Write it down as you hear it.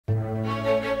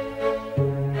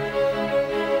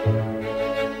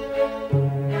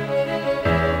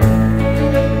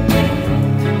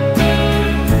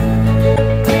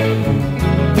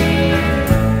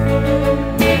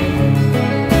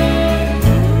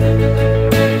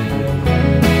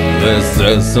Let's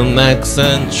dress an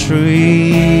accent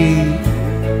tree.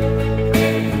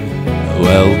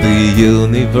 Well, the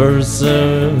universe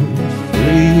is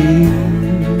free.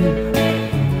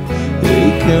 You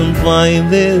can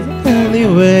find it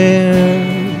anywhere.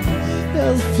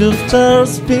 As few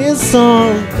stars be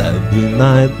sung every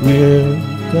night we're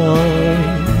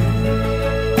gone.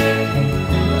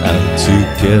 And to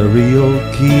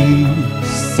karaoke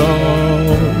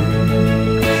song,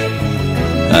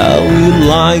 I would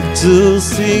like to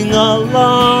sing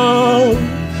along,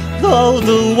 though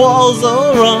the walls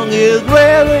are wrong. It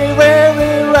really,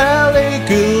 really, really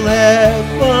could have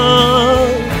fun.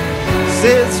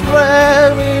 It's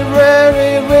really,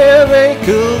 really, really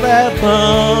could have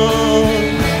fun.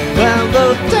 When the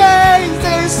days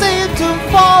they seem to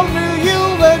fall to you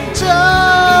and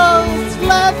just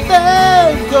let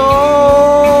them go.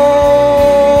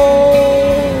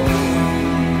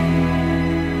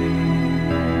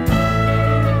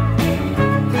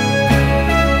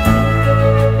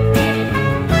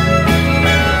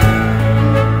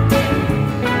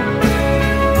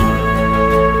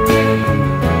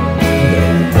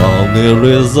 There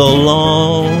is a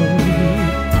long,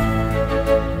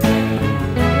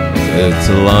 it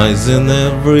lies in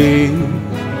every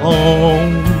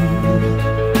home.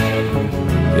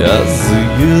 Yes, the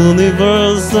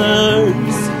universe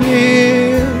is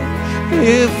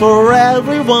here for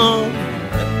everyone.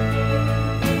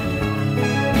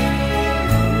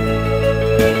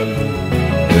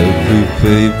 Every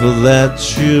paper that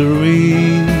you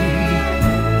read,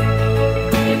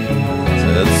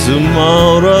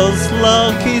 tomorrow's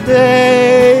lucky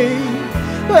day.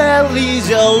 Well, it's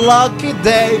your lucky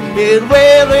day. It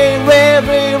really,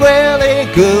 really, really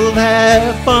could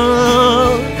have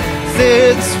fun.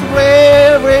 It's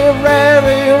really,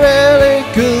 really, really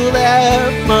could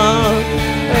have fun.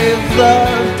 If the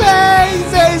days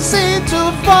they seem to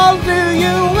fall to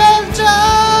you and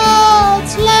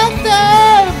just let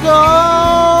them go.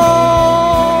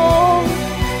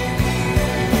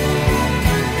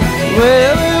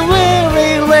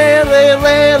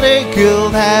 Really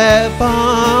could have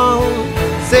fun.